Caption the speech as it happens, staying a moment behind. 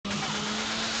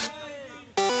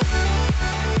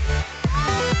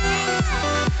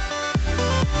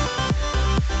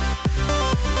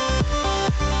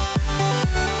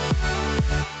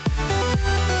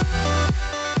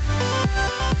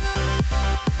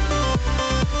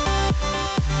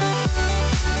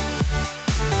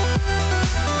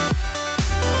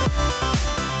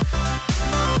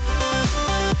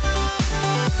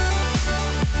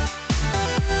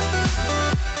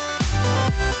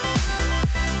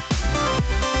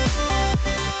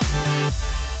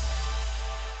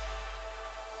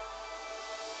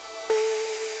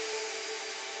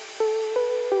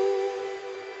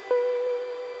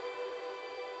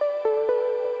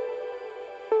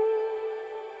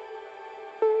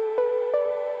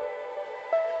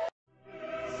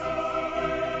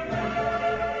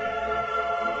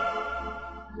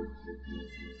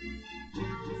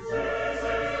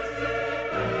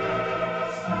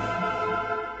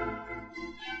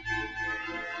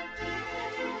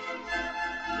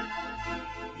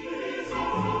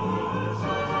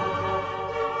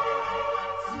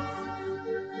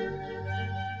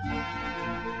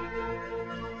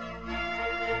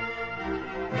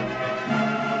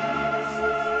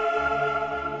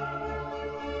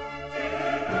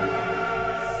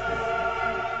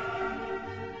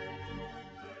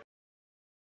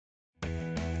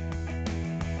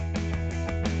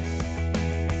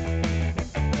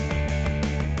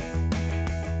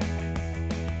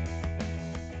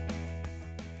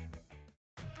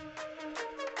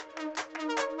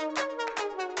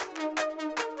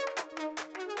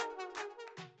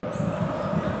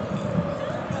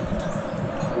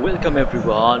Welcome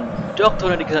everyone, Dr.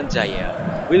 Andika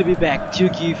Sanjaya will be back to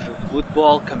give a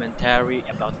football commentary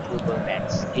about football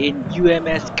match in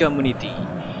UMS community.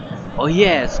 Oh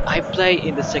yes, I play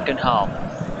in the second half.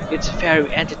 It's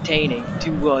very entertaining to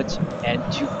watch and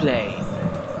to play.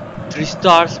 Three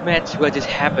stars match what just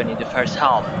happened in the first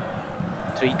half.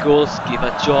 Three goals give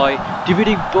us joy,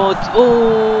 defeating both. Oh,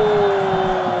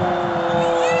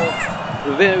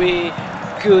 very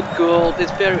good goal.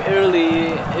 It's very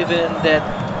early, even that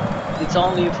it's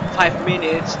only 5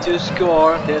 minutes to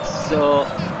score. That's so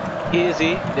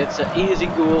easy. That's an easy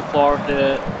goal for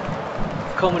the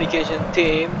communication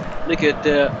team. Look at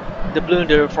the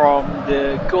blunder from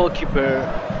the goalkeeper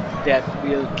that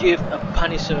will give a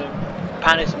punishment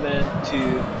to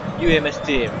UMS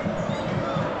team.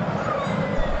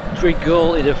 Three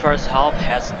goals in the first half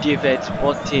has given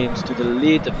both teams to the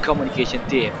lead of communication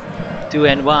team,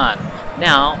 2-1.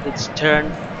 Now it's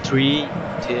turn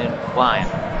 3-1.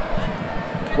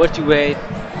 What to wait?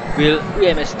 Will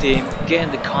UMS team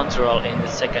gain the control in the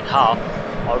second half,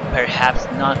 or perhaps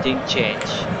nothing change?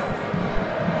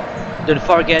 Don't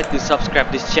forget to subscribe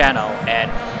this channel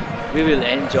and we will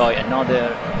enjoy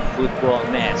another football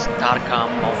match,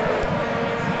 Tarkam Londo.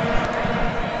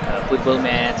 Football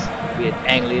match with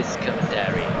English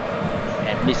commentary.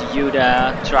 And Miss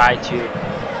Yuda tried to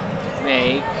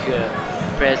make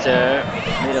pressure in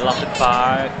the middle of the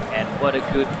park, and what a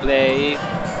good play.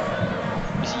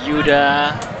 Miss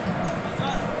Yuda,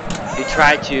 he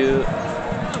tried to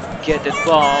get the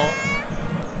ball.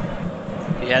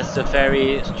 He has a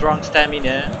very strong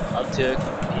stamina, although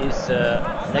he's a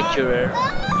lecturer,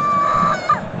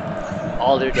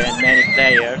 older than many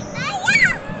players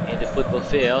in the football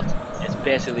field,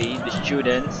 especially the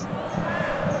students.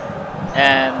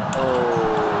 And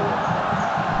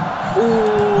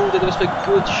that was a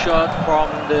good shot from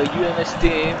the UMS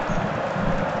team.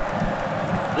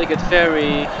 Look at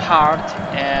very hard,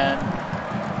 and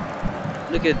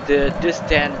look at the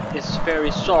distance is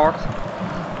very short,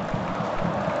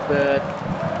 but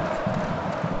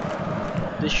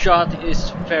the shot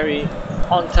is very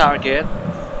on target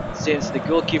since the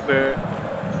goalkeeper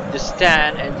just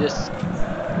stand and just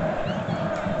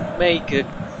make a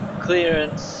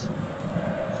clearance.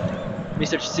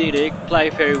 Mr. Siddiq play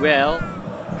very well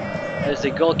as a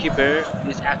goalkeeper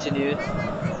this afternoon.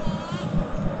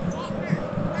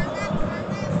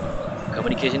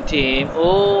 Communication team.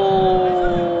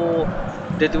 Oh,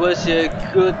 that was a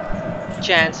good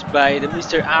chance by the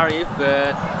Mr. Arif,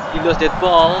 but he lost that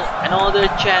ball. Another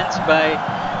chance by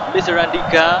Mr.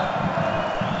 Andika.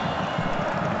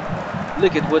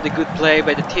 Look at what a good play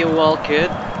by the Tewal kid.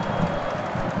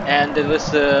 And that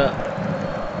was a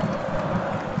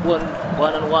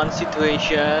one-on-one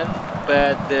situation,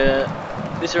 but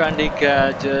Mr.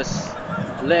 Andika just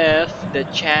left the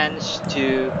chance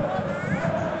to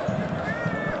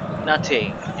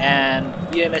nothing. And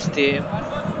UMS team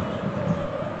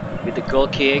with the goal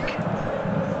kick,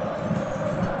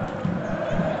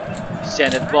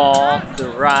 send the ball to the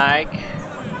right.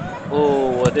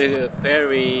 Oh, what a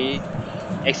very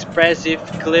expressive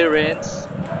clearance.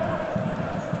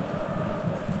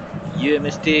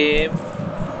 UMS team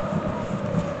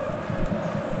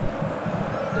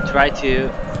to try to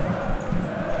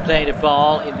play the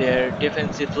ball in their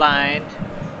defensive line.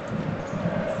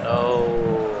 Oh,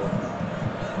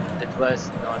 that was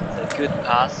not a good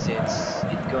pass since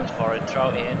it goes for a throw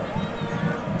in.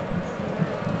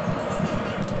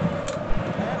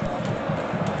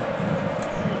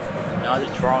 Another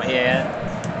throw in.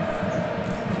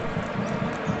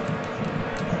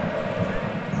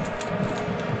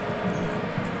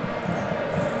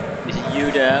 This is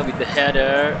Yuda with the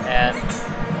header, and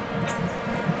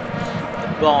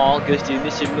the ball goes to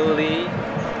Mr. Muli.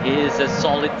 He is a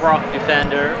solid rock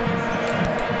defender.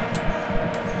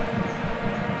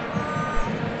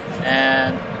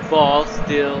 And the ball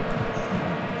still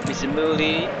Mr.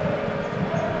 Muli,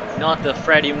 not the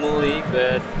Freddie Muli,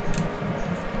 but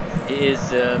he is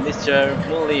Mr.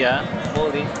 Muli, and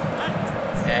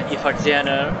Ifat.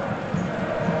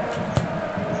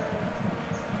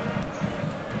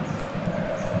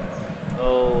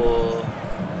 Oh,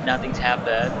 nothing's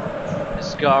happened.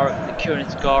 The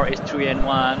current score is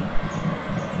 3-1.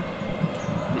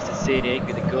 Mr. Siddiq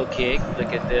with the goal kick.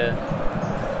 Look at the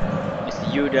Mr.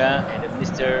 Yuda and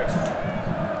Mr.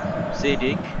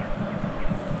 Siddiq.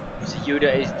 Mr.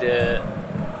 Yuda is the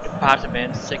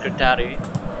department secretary,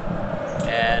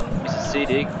 and Mr.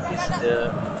 Siddiq is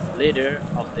the leader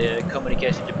of the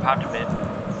communication department.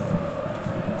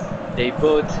 They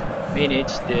both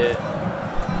manage the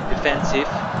defensive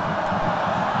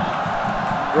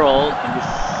role in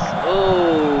this.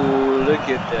 Oh, look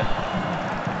at that.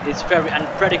 it's very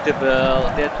unpredictable.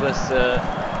 That was a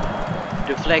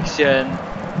deflection,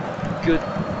 good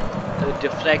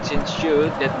deflection shoot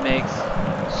that makes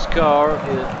score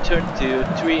turn to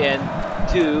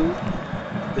 3-2.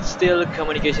 But still,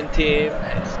 communication team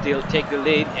still take the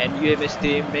lead, and UMS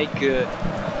team make.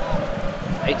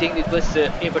 I think it was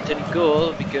an important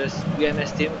goal because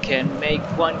UMS team can make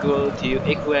one goal to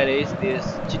equalize this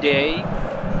today.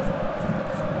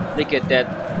 Look at that.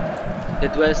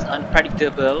 That was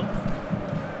unpredictable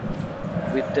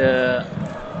with the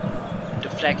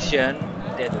deflection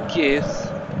that gives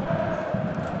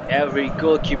every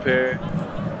goalkeeper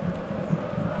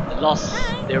lost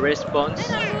their response.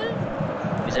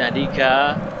 Mr.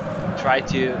 Andika tried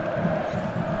to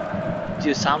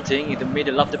do something in the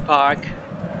middle of the park.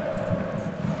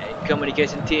 And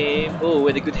communication team, oh,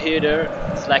 with a good header.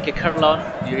 It's like a Carlon.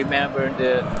 You remember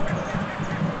the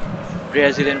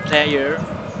Brazilian player?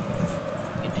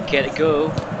 If you get a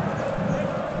go,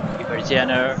 Ivar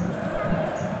Jenner,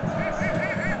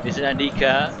 Mr.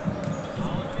 Andika,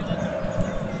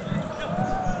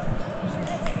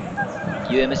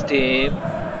 UMS team,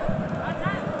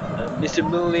 Mr.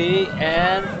 Mooney,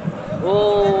 and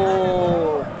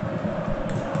oh,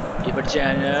 Ivar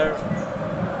Jenner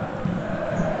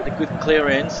with a good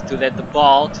clearance to let the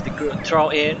ball to the throw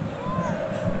in.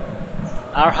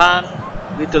 Arhan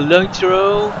with the long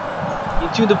throw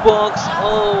into the box.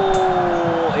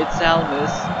 Oh, it's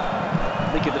Almus.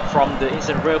 Look at it from the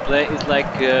instant replay. It's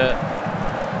like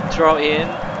throw in.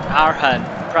 Arhan,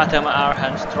 Pratama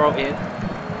Arhan's throw in.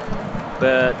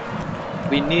 But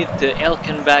we need the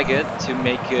Elkan Baggett to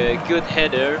make a good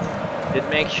header that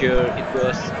makes sure it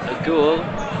was a goal.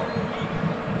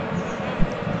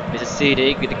 Mr.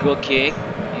 Siddiq with the goal kick.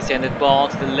 He sent the ball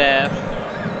to the left.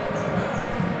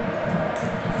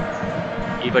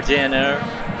 Ivar Jenner.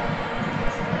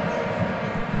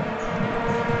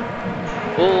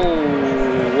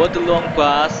 Oh, what a long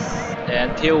pass.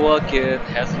 And Theo Walker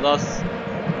has lost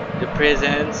the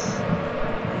presence.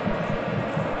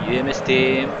 UMS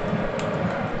team.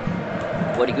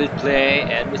 What a good play.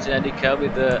 And Mr. Andika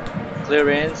with the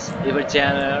clearance. Ivar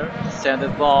Jenner sent the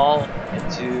ball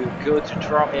and to go to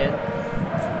drop in.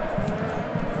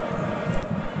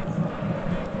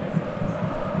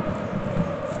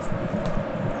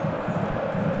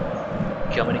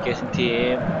 Communication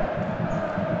team.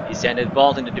 He sent the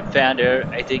ball to the defender.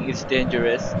 I think it's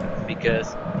dangerous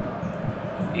because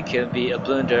it can be a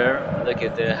blunder. Look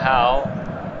at how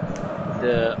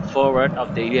the forward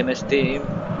of the UMS team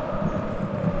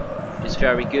is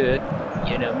very good.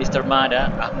 You know, Mr.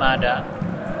 Ahmada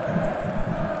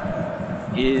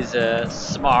is a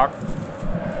smart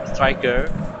striker.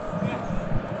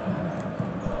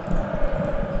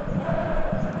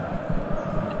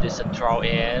 This is a throw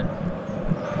in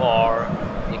for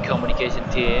the communication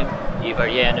team. Ivar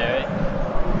Jenner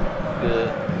will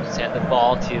send the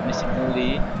ball to Mr.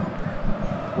 Mooley.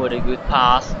 What a good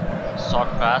pass, short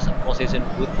pass, possession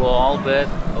football, but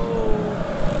oh,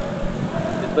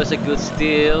 it was a good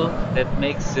steal that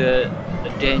makes a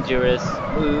dangerous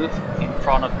move in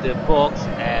front of the box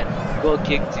and goal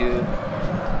kick to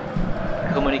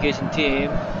communication team.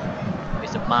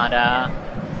 Mr. Mada.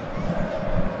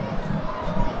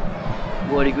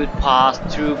 What a good pass,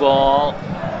 through ball,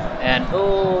 and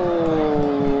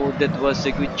oh, that was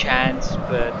a good chance,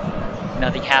 but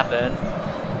nothing happened.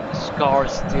 The score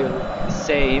is still the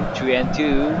same,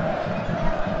 3-2.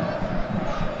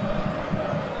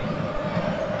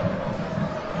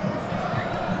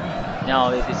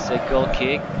 Now it is a goal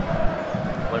kick.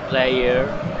 One player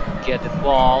get the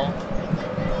ball.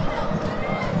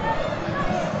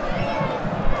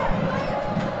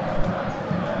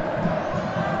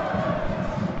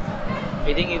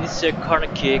 I think it is a corner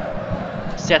kick,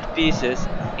 set pieces.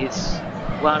 It's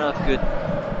one of good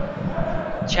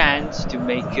chance to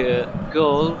make a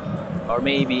goal or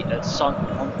maybe a shot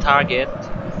on target.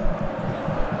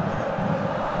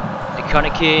 The corner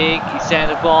kick, he sent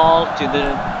the ball to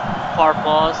the far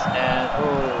post and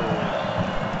oh,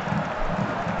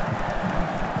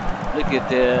 look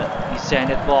at he sent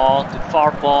the ball to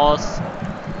far post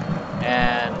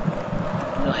and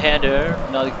no header,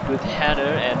 not a good header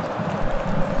and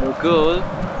no goal.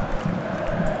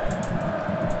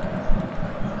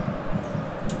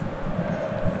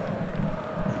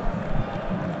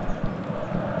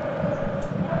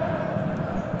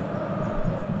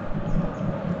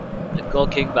 The goal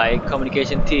kick by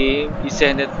communication team. He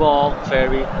sent that ball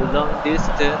very long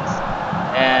distance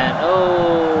and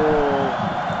oh,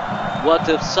 what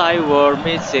a cyber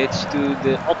message to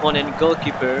the opponent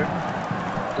goalkeeper.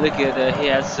 Look at he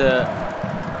has a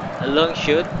long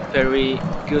shot, very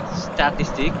good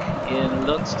statistic in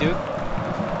long stick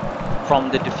from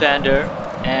the defender,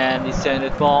 and he sent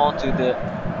it ball to the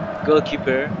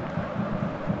goalkeeper.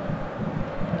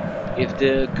 If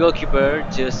the goalkeeper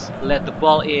just let the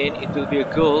ball in, it will be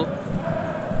a goal.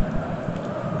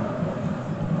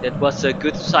 That was a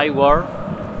good side war.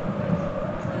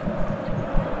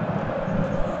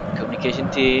 Communication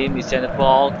team, he sent the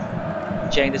ball,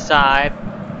 change the side.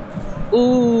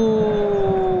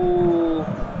 Ooh,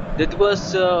 that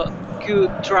was a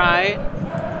good try,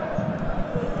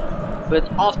 but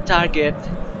off target.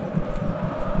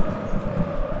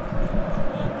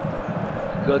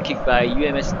 Goal kick by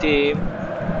UMS team.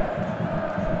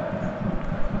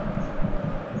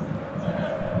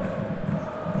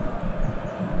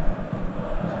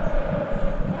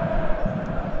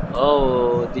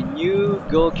 Oh, the new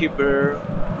goalkeeper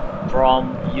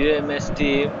from UMS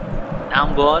team,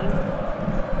 Ambon,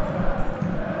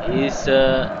 is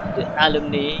the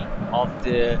alumni of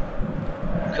the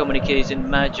communication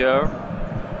major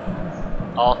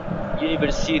of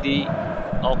University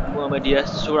of Muhammadiyah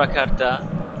Surakarta.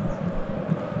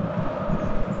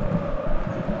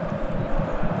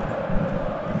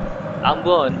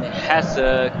 Ambon has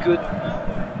a good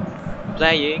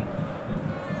playing.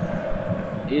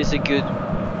 He is a good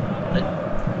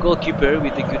goalkeeper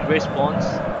with a good response.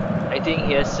 I think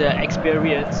he has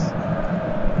experience.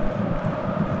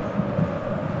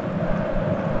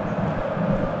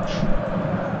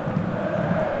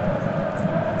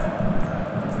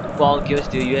 The ball goes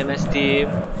to UMS team.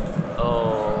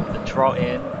 Oh, the throw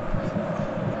in.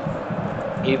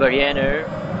 Ivarianer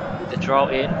with the throw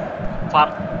in.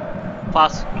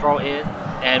 Fast throw in.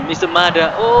 And Mr.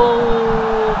 Mada.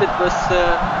 Oh, that was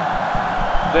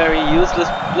very useless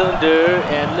blunder,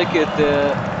 and look at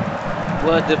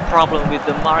what the problem with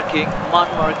the marking, man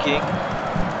marking,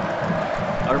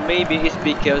 or maybe it's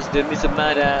because the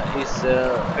Mizumada is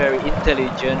a very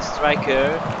intelligent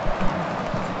striker.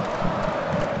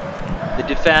 The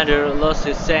defender lost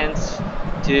his sense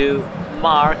to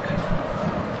mark.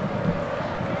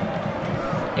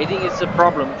 I think it's a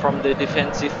problem from the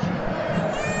defensive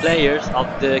players of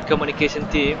the communication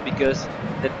team, because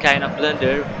that kind of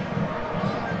blunder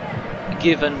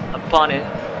given opponent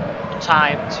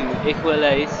time to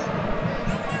equalize.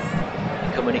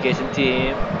 The communication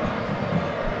team.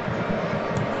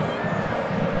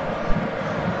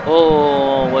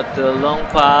 Oh, what a long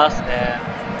pass, and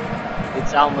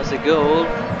it's almost a goal.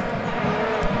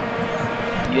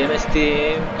 UMS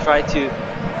team try to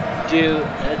do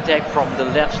an attack from the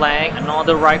left flank,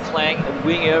 another right flank, a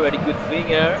winger, very good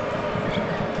winger,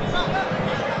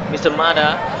 Mr.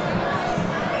 Mada.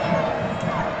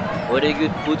 Very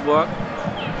good footwork,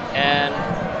 and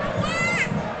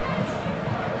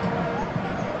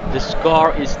the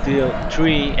score is still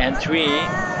 3-3.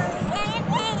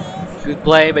 Good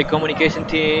play by communication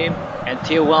team, and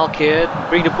Theo Walcott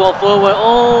bring the ball forward.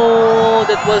 Oh,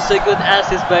 that was a good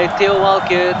assist by Theo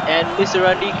Walcott, and Mr.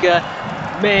 Andika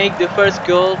make the first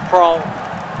goal from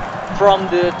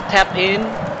the tap in.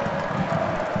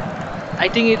 I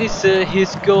think it is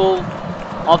his goal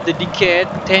of the decade,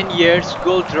 10 years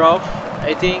goal drop.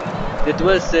 I think that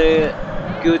was a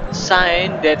good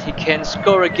sign that he can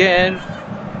score again.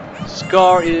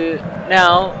 Score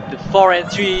now the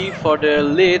 4-3 for the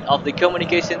lead of the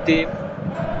communication team.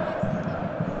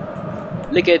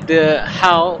 Look at the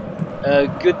how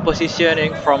good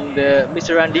positioning from the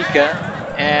Mr. Andika,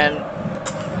 and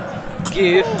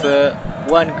give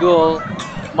 1 goal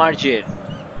margin.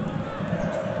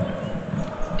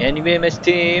 And UMS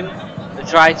team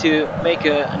try to make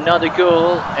another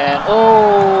goal, and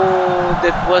oh,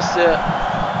 that was a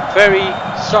very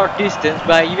short distance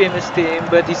by UMS team,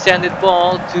 but he sent the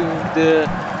ball to the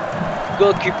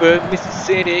goalkeeper, Mr.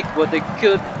 Sidik. What a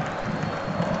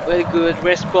very good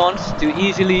response to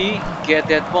easily get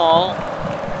that ball.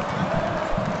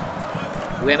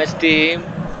 UMS team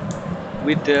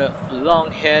with the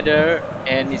long header,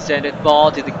 and he sent that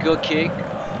ball to the goal kick.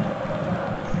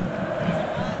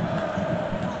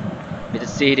 Mr.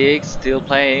 Sidik still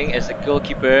playing as a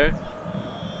goalkeeper.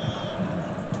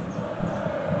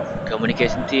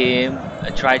 Communication team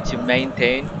try to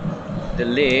maintain the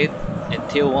lead, and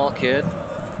Theo Walcott,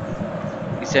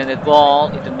 he sent that ball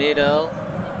in the middle.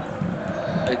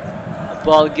 A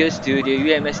ball goes to the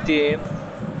UMS team.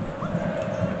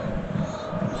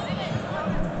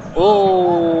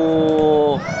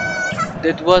 Oh,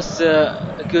 that was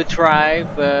a good try,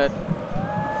 but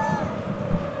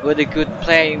with a good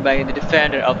playing by the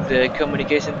defender of the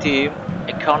communication team.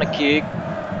 A corner kick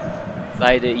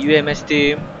by the UMS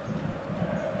team.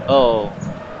 Oh,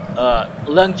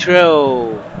 long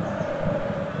throw.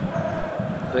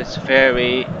 It's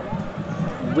very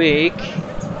weak,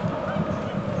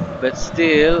 but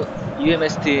still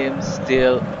UMS team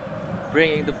still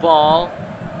bringing the ball.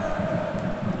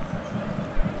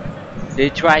 They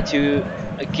try to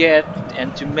get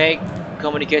and to make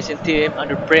communication team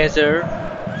under pressure.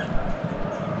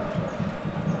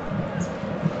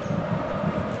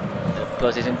 The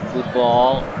possession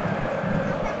football.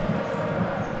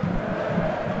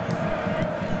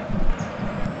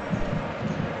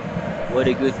 What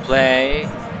a good play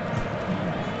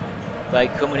by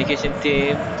communication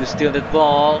team to steal that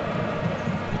ball.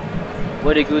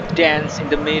 What a good dance in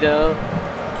the middle.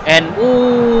 And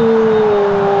ooh,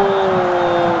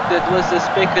 that was a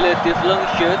speculative long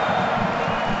shot.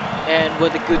 And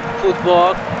what a good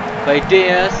footwork by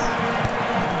Diaz.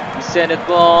 He sent the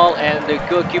ball and the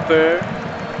goalkeeper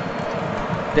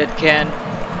that can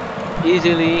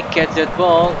easily catch that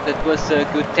ball. That was a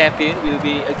good tap in. Will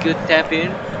be a good tap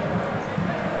in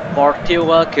for Theo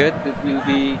Walcott. That will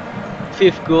be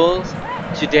 5th goal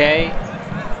today.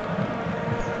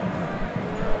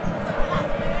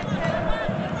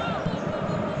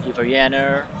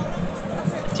 Ivarianer,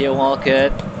 Theo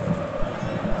Walcott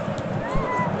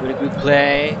with a good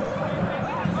play.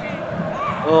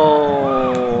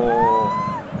 Oh,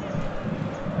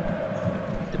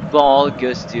 the ball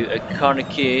goes to a corner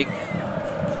kick.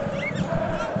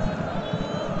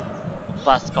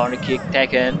 Fast corner kick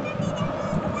taken.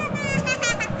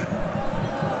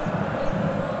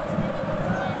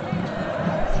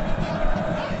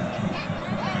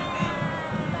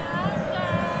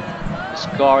 The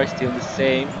score is still the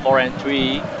same,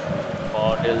 4-3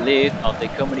 for the lead of the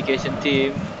communication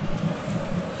team.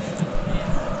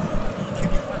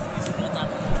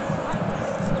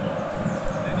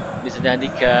 Mr.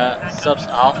 Dandika subs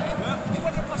off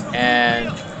and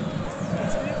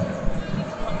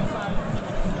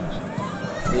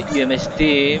the UMS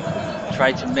team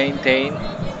try to maintain,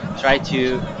 try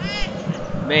to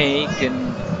make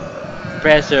and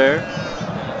pressure.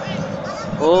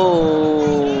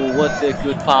 Oh, what a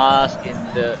good pass in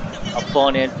the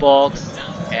opponent box,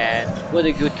 and what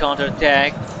a good counter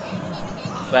attack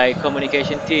by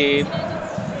communication team.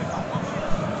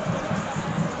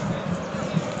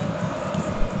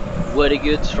 What a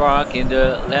good stroke in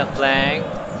the left flank,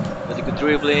 with a good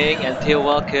dribbling and Theo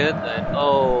Walcott, and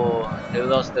oh, they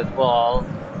lost that ball.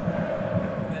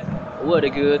 What a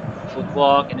good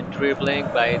footwork and dribbling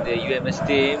by the UMS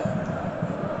team.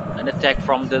 An attack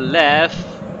from the left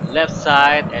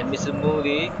side, and Mr.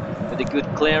 Moody with a good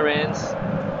clearance.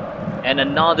 And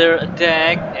another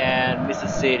attack, and Mr.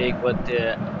 Siddiq with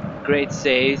the great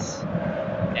saves.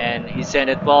 And he sent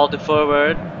that ball to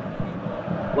forward.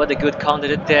 What a good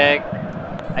counter attack.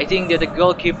 I think that the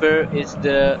goalkeeper is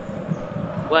the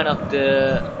one of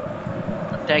the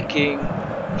attacking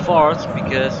force,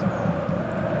 because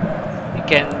he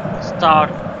can start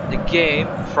the game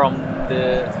from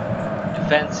the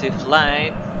defensive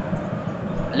line.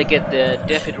 Look at the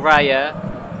David Raya.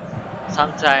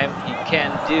 Sometimes he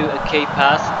can do a K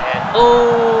pass, and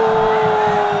oh,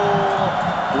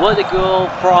 what a goal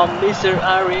from Mr.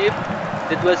 Arif.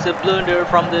 That was a blunder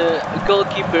from the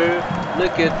goalkeeper.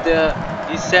 Look at the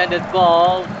descended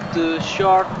ball too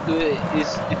short to his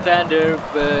defender,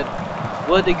 but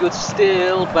what a good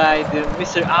steal by the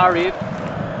Mr. Arif.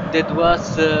 That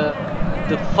was the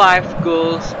 5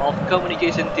 goals of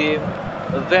communication team.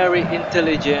 Very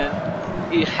intelligent.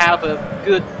 He have a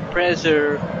good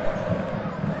pressure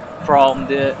from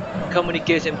the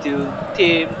communication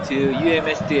team to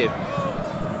UMS team.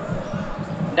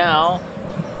 Now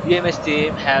UMS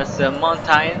team has a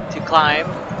mountain to climb,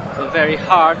 very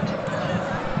hard,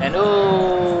 and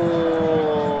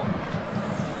oh,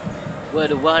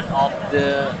 what one of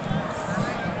the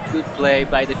good play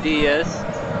by the Diaz.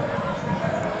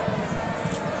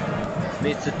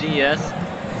 Mr. Diaz,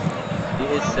 he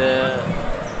is a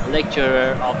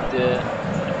lecturer of the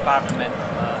Department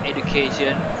of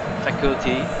Education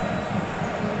faculty.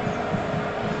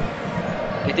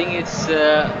 I think it's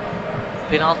a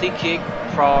penalty kick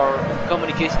for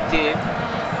communication team.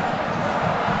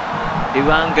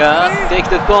 Dewanga takes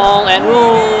the ball and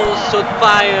shot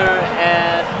fire,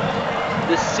 and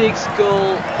the 6th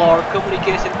goal for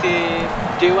communication team.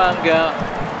 Dewanga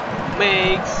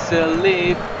makes a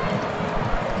lead.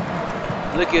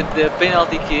 Look at the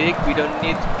penalty kick. We don't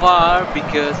need VAR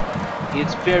because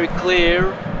it's very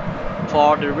clear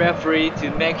for the referee to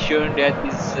make sure that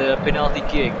it's a penalty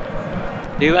kick.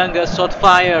 Dewanga shot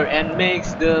fire and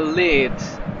makes the lead.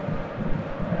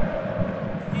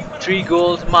 3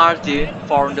 goals margin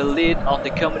for the lead of the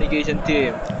communication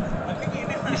team.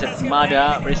 Mr.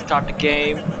 Mada restart the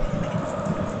game,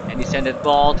 and he sent that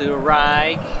ball to the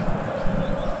right.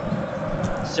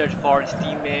 search for his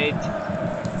teammate.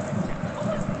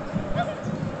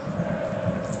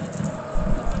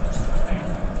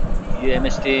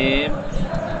 UMS team.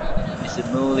 Mr.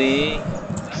 Mooley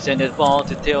send the ball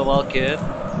to Theo Walcott,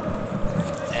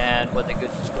 and what a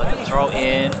throw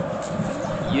in.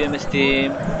 UMS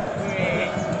team.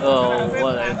 Oh,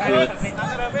 what a good! He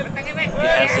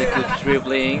has a good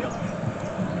dribbling.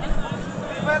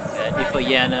 And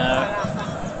Ifayana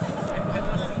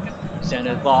send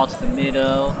the ball to the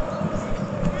middle.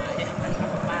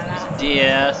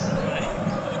 Diaz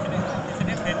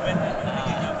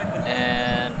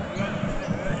and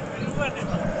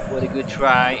what a good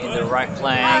try in the right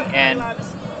flank, and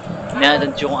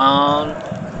Nathan Joan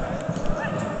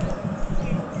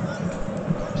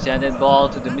send the ball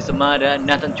to the Misamada.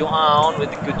 Nathan Joan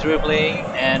with a good dribbling,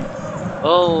 and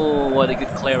oh, what a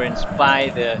good clearance by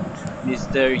the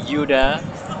Mr. Yuda.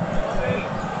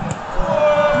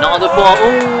 Now the ball.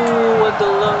 Oh, what a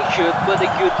long shoot! What a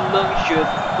good long shoot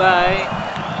by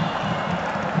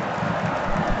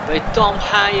Tom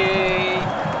Haye.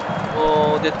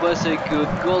 Oh, that was a good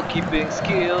goalkeeping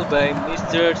skill by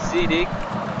Mr. Siddiq.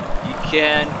 He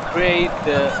can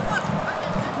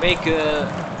make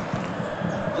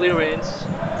a clearance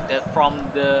that from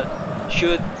the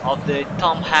shoot of the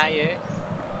Tom Haye.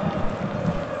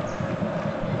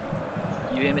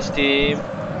 UMS team.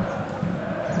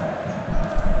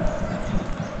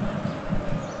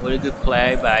 What a good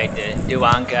play by the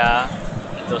Dewanga.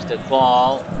 He lost that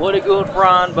ball. What a good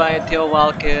run by Theo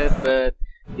Walcott, but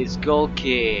it's goal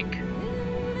kick.